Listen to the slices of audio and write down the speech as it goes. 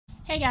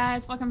Hey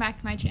guys, welcome back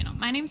to my channel.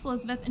 My name is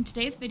Elizabeth and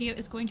today's video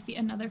is going to be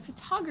another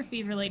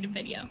photography related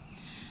video.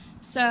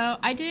 So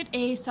I did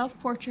a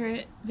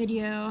self-portrait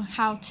video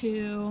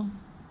how-to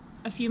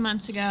a few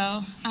months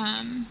ago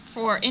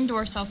for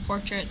indoor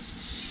self-portraits.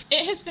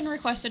 It has been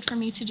requested for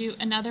me to do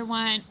another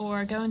one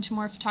or go into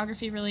more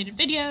photography related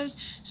videos,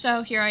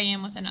 so here I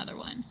am with another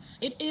one.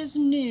 It is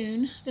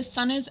noon, the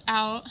sun is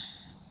out,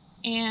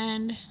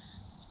 and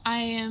I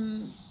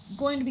am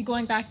going to be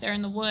going back there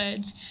in the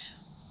woods.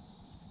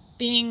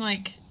 Being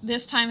like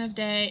this time of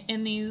day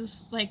in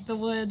these like the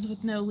woods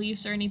with no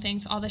leaves or anything,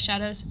 so all the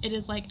shadows, it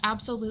is like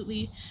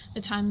absolutely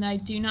the time that I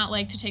do not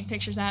like to take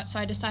pictures at, so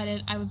I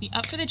decided I would be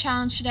up for the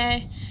challenge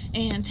today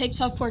and take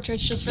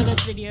self-portraits just for this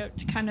video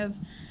to kind of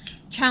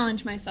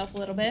challenge myself a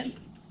little bit.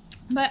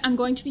 But I'm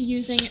going to be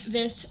using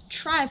this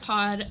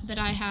tripod that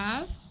I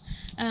have.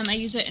 I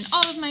use it in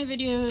all of my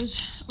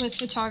videos with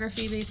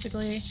photography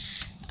basically.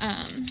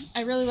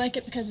 I really like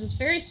it because it's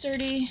very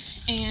sturdy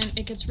and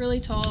it gets really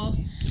tall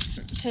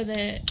so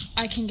that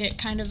I can get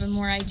kind of a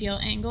more ideal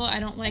angle. I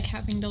don't like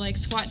having to like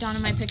squat down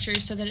in my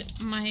pictures so that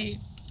my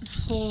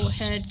whole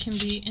head can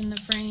be in the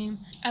frame.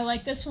 I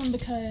like this one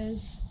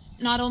because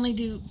not only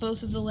do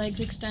both of the legs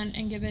extend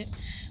and give it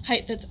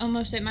height that's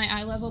almost at my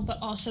eye level, but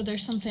also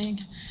there's something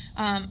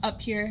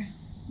up here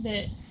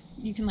that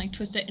you can like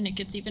twist it and it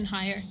gets even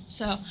higher.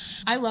 So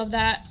I love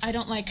that. I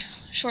don't like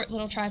short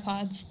little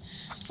tripods.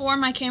 For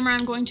my camera,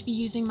 I'm going to be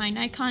using my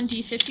Nikon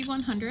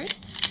D5100,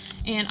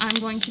 and I'm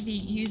going to be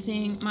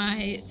using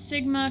my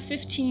Sigma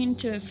 15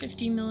 to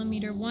 50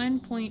 millimeter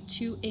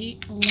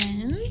 1.28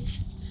 lens.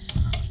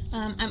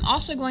 I'm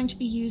also going to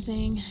be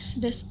using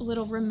this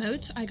little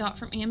remote I got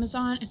from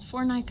Amazon. It's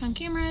for Nikon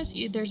cameras.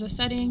 There's a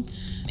setting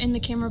in the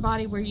camera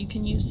body where you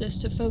can use this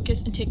to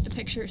focus and take the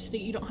picture so that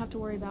you don't have to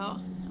worry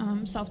about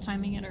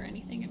self-timing it or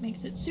anything. It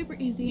makes it super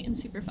easy and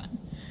super fun.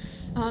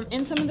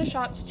 In some of the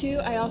shots too,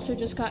 I also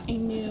just got a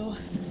new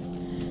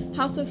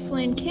House of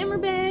Flynn camera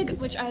bag,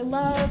 which I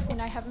love,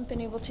 and I haven't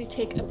been able to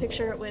take a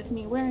picture with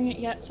me wearing it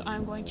yet, so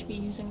I'm going to be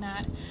using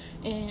that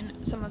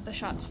in some of the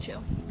shots too.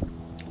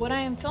 What I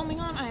am filming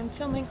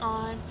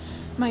on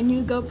my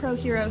new GoPro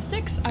Hero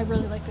 6. I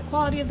really like the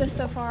quality of this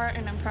so far,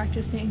 and I'm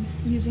practicing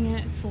using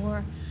it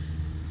for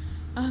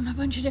a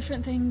bunch of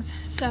different things,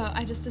 so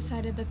I just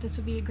decided that this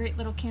would be a great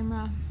little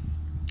camera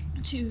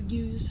to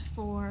use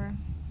for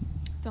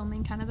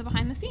filming kind of the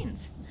behind the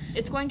scenes.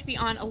 It's going to be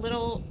on a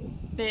little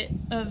bit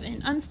of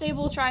an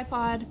unstable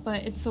tripod,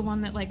 but it's the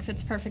one that like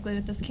fits perfectly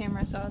with this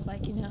camera, so I was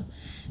like, you know,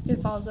 if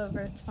it falls over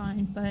it's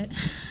fine. But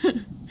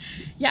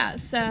yeah,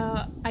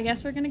 so I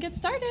guess we're gonna get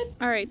started.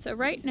 All right, so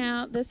right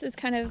now this is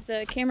kind of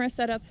the camera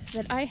setup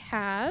that I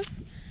have.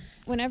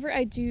 Whenever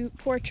I do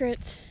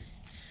portraits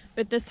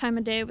but this time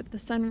of day with the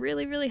sun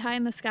really high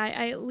in the sky,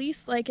 I at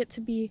least like it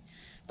to be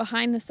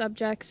behind the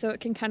subject so it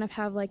can kind of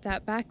have like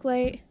that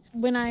backlight.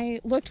 When I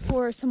looked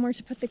for somewhere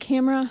to put the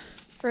camera,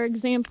 for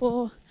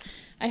example,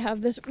 I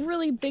have this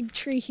really big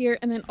tree here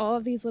and then all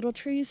of these little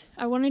trees.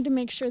 I wanted to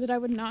make sure that I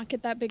would not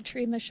get that big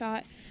tree in the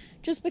shot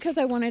just because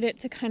I wanted it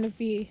to kind of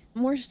be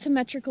more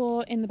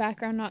symmetrical in the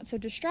background, not so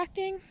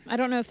distracting. I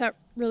don't know if that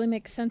really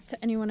makes sense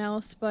to anyone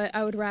else, but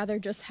I would rather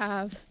just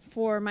have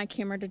for my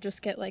camera to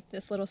just get like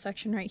this little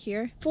section right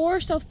here. For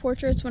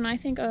self-portraits, when I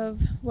think of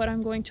what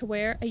I'm going to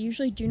wear, I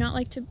usually do not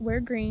like to wear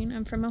green.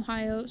 I'm from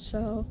Ohio,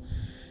 so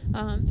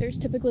there's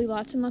typically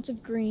lots and lots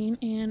of green,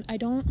 and I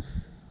don't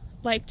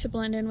like to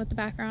blend in with the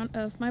background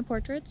of my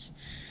portraits,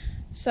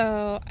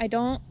 so I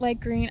don't like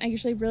green. I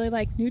usually really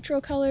like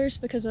neutral colors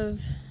because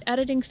of the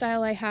editing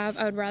style I have.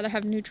 I would rather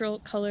have neutral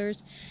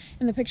colors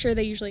in the picture.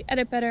 They usually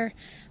edit better.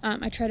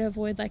 I try to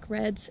avoid like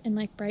reds and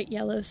like bright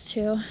yellows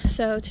too,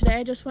 so today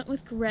I just went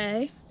with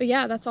gray. But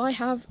yeah, that's all I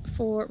have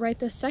for right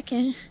this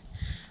second.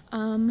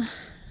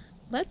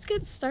 Let's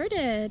get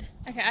started.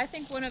 Okay, I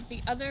think one of the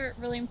other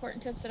really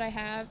important tips that I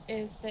have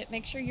is that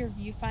make sure your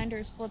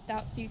viewfinder is flipped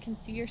out so you can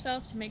see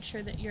yourself, to make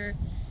sure that you're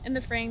in the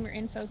frame, you're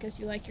in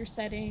focus, you like your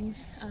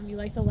settings, you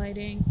like the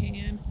lighting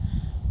and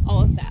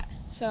all of that.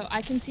 So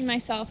I can see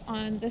myself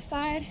on this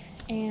side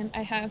and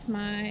I have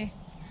my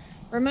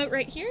remote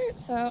right here,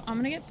 so I'm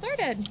gonna get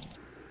started.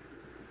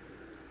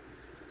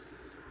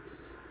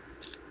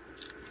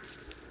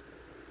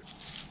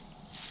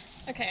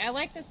 Okay, I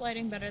like this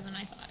lighting better than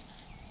I thought.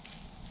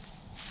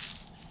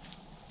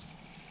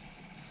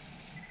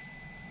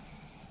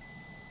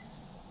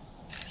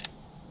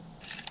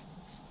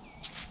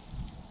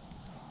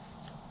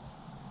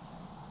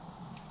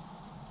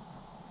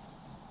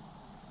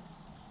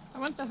 I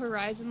want the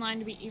horizon line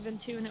to be even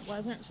too, and it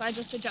wasn't, so I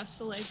just adjust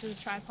the legs of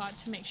the tripod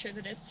to make sure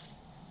that it's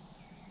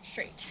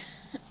straight.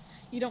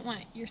 You don't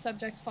want your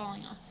subjects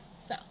falling off,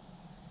 so.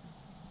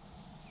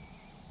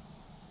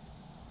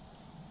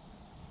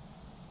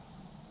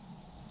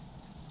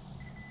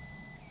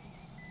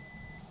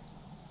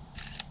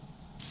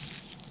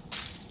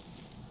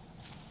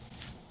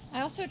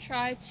 I also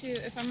try to,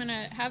 if I'm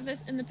gonna have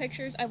this in the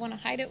pictures, I want to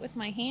hide it with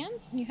my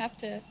hands, and you have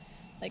to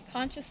like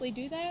consciously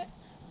do that.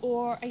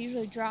 Or I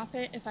usually drop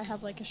it if I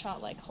have like a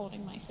shot like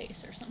holding my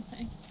face or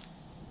something.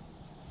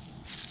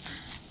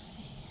 Let's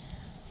see.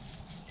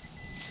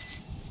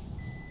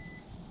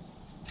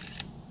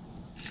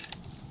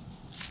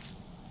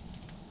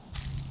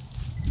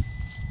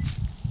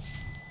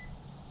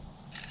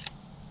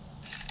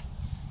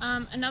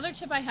 Another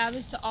tip I have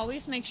is to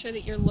always make sure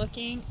that you're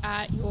looking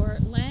at your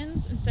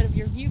lens instead of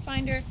your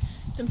viewfinder.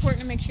 It's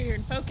important to make sure you're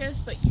in focus,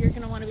 but you're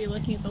going to want to be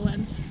looking at the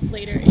lens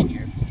later in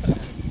your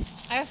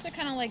photos. I also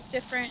kind of like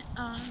different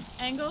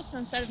angles, so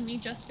instead of me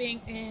just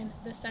being in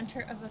the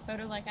center of the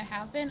photo like I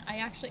have been, I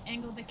actually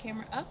angled the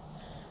camera up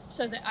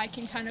so that I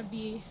can kind of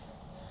be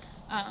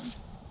at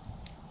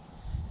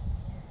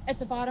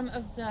the bottom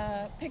of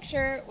the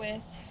picture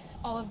with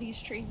all of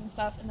these trees and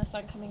stuff and the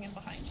sun coming in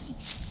behind me.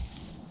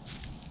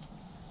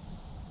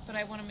 But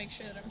I want to make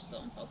sure that I'm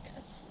still in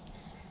focus.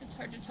 It's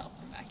hard to tell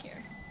from back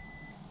here.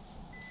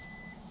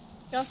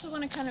 You also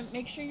want to kind of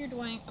make sure you're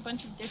doing a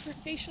bunch of different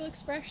facial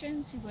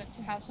expressions. You want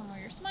to have some where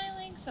you're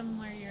smiling, some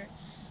where you're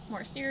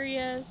more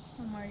serious,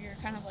 some where you're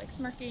kind of like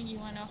smirking. You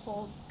want a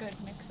whole good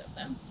mix of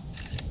them.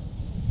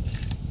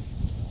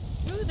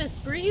 Ooh, this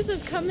breeze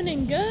is coming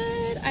in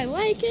good. I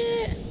like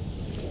it.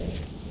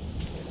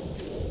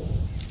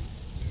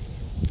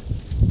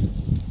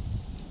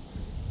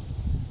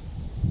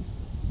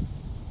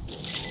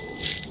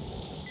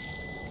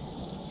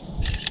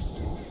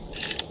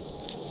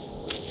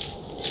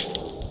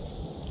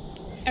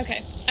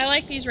 Okay, I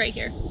like these right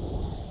here,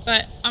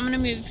 but I'm gonna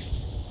move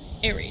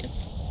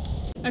areas.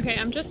 Okay,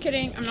 I'm just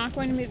kidding. I'm not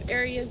going to move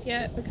areas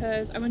yet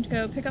because I went to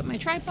go pick up my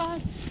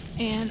tripod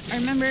and I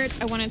remembered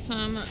I wanted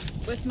some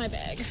with my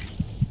bag.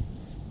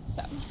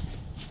 So,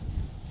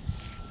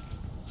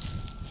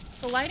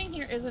 the lighting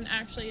here isn't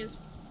actually as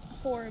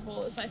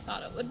horrible as I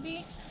thought it would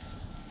be.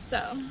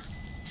 So,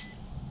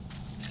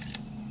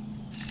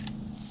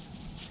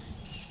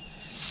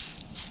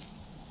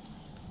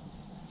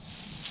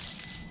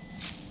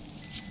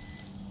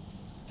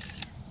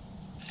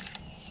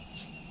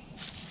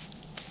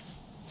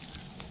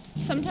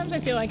 sometimes I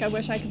feel like I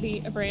wish I could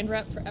be a brand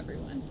rep for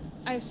everyone.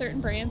 I have certain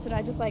brands that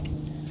I just like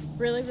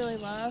really, really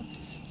love,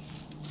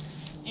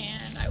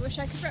 and I wish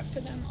I could rep for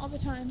them all the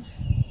time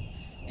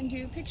and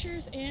do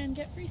pictures and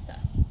get free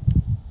stuff.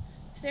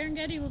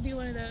 Serengeti would be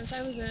one of those.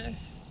 I was a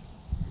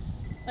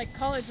like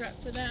college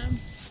rep for them.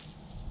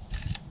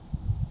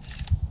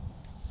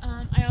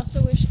 I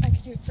also wish I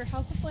could do it for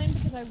House of Flame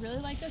because I really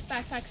like this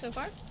backpack so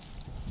far.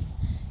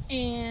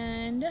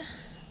 And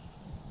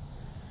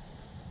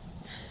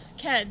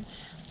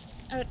Keds.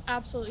 I would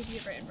absolutely be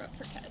a brand rep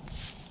for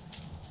Keds.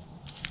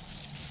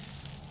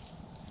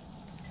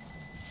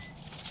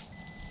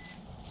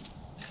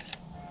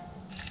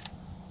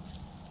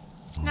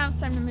 Now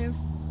it's time to move.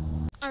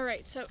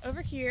 Alright, so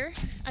over here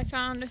I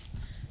found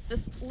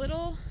this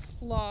little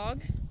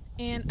log,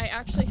 and I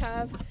actually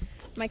have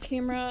my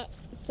camera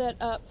set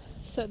up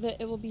so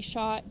that it will be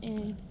shot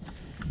in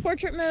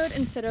portrait mode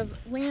instead of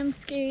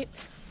landscape.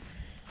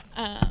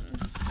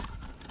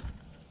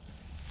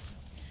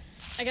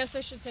 I guess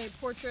I should say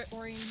portrait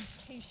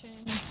orientation,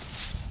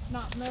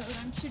 not mode.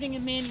 I'm shooting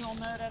in manual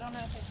mode. I don't know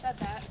if I said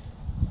that.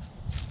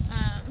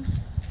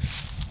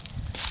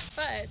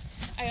 But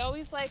I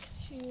always like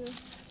to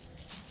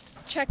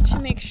check to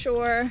make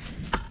sure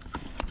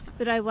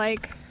that I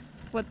like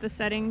what the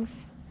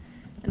settings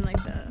and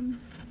like the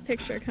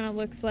picture kind of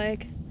looks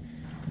like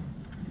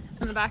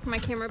on the back of my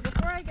camera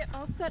before I get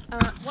all set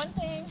up. One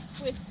thing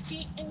with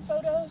feet in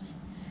photos,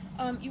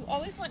 you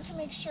always want to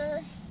make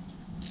sure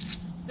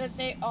that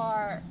they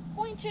are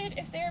pointed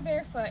if they're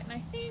barefoot, and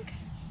I think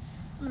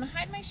I'm gonna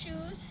hide my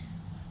shoes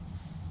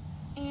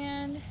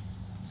and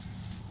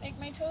make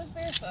my toes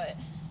barefoot.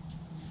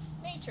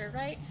 Nature,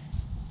 right?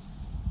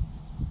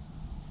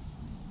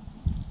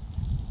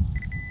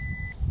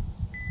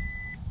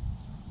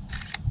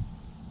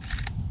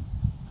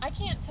 I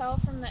can't tell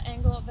from the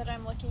angle that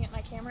I'm looking at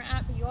my camera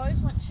at, but you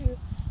always want to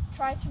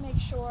try to make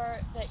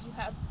sure that you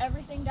have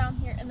everything down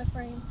here in the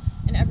frame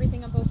and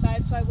everything on both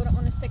sides, so I wouldn't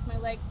want to stick my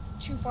leg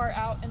too far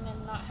out and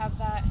then not have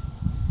that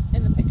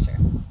in the picture.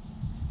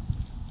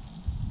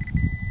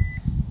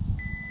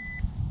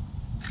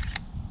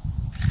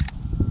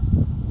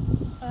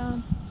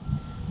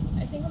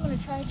 I think I'm going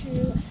to try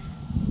to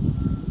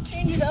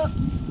change it up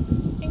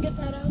and get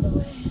that out of the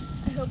way.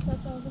 I hope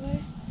that's out of the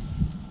way.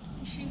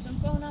 The shoes and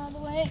phone out of the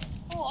way.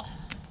 Oh.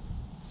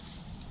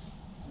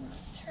 I'm going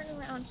to turn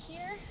around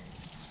here,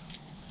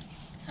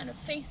 kind of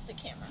face the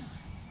camera.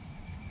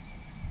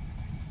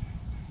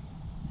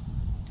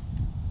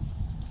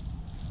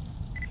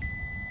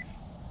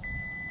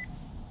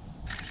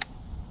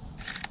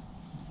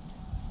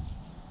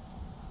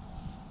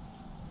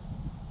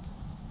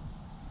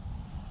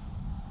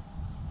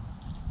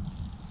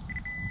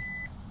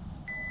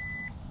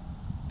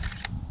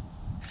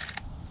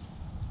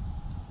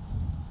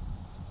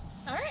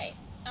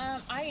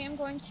 I am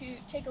going to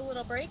take a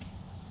little break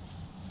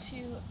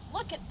to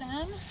look at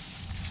them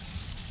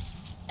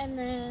and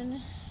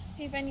then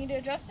see if I need to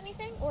adjust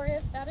anything or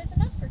if that is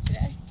enough for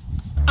today.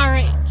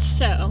 Alright,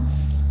 so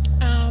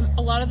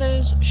a lot of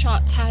those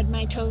shots had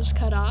my toes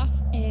cut off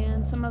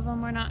and some of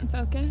them were not in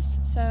focus,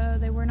 so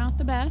they were not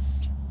the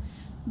best.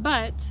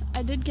 But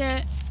I did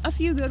get a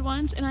few good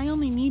ones, and I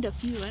only need a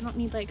few. I don't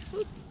need like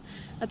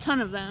a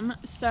ton of them.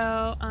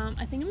 So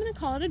I think I'm gonna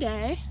call it a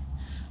day.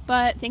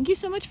 But thank you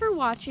so much for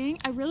watching.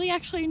 I really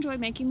actually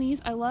enjoyed making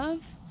these. I love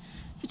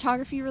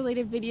photography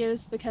related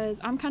videos because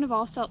I'm kind of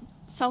all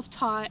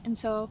self-taught, and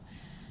so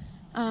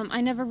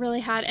I never really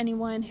had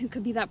anyone who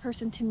could be that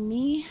person to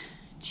me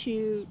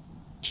to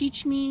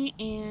teach me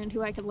and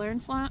who I could learn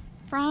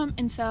from.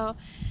 And so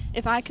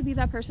if I could be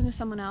that person to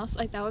someone else,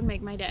 like, that would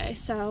make my day.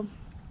 So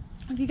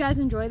if you guys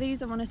enjoy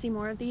these and want to see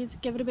more of these,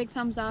 give it a big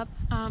thumbs up,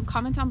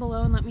 comment down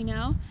below and let me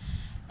know.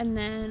 And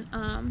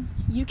then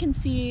you can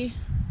see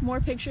more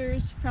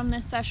pictures from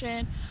this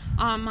session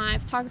on my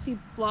photography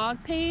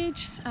blog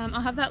page.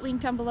 I'll have that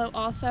link down below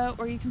also,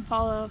 or you can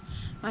follow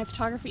my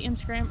photography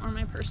Instagram or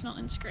my personal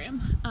Instagram.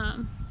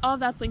 All of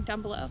that's linked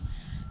down below.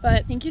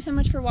 But thank you so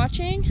much for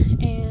watching,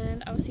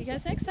 and I will see you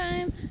guys next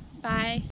time. Bye.